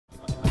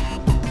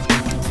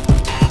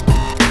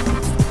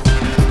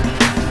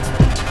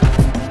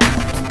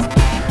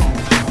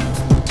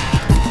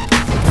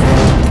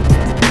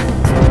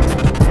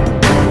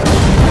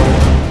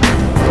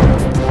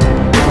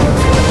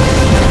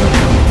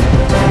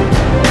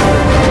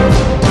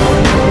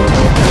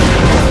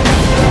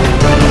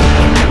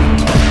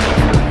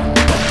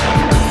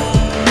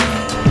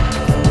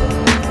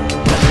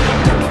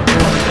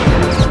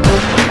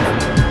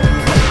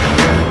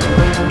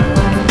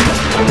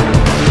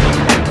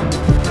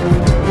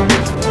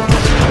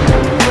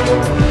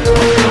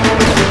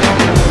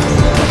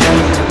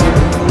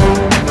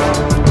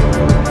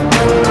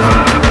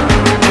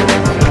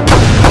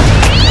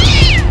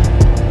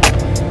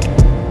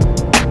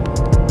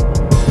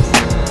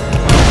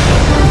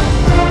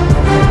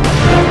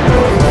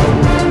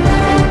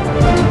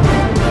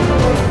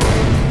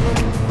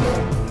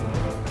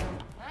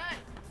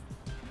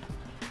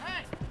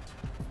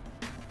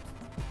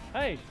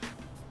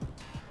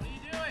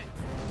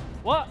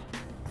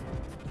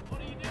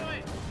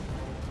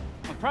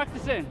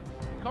practicing.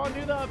 Can't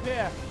do that up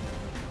here.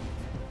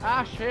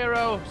 Ash,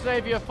 hero,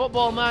 saviour,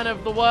 football man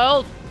of the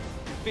world.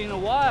 It's been a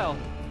while.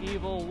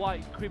 Evil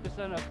white creeper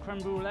son of creme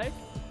brulee.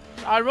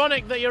 It's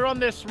ironic that you're on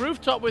this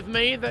rooftop with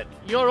me that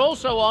you're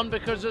also on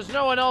because there's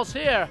no one else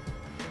here.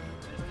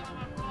 This time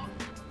I brought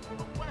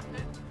a weapon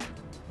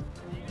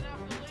and you're gonna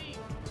have to leave.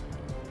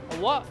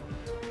 A what?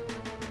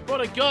 I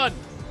brought a gun.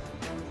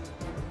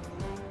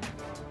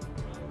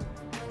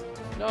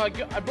 No,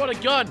 I brought a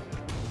gun.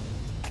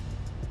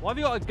 Why have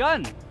you got a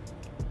gun?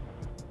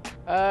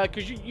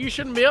 Because you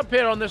shouldn't be up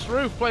here on this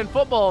roof playing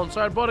football, and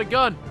so I brought a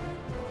gun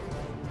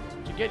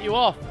to get you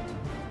off.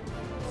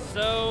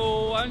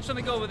 So I'm just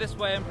gonna go over this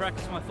way and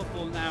practice my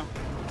football now.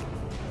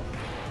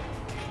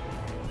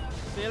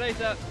 See you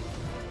later.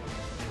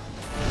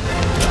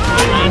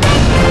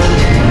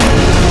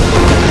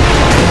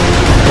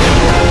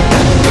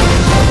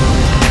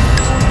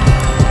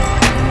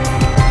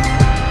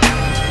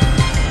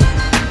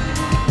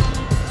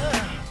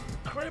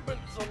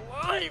 Cribbin's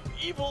alive!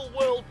 Evil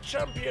world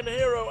champion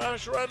hero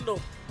Ash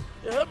Randall.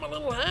 You hurt my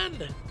little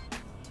hand.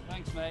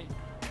 Thanks, mate.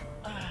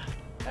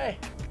 Hey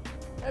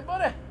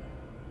buddy.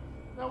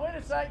 Now wait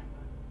a sec.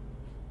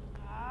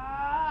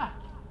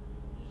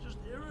 It's just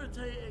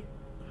irritating.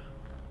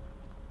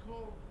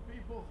 Call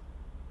people.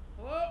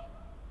 Hello?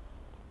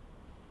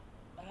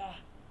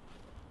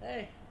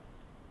 Hey.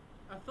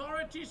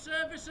 Authority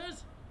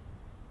services?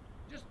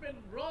 Just been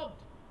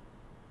robbed.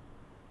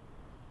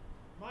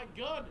 My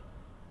God.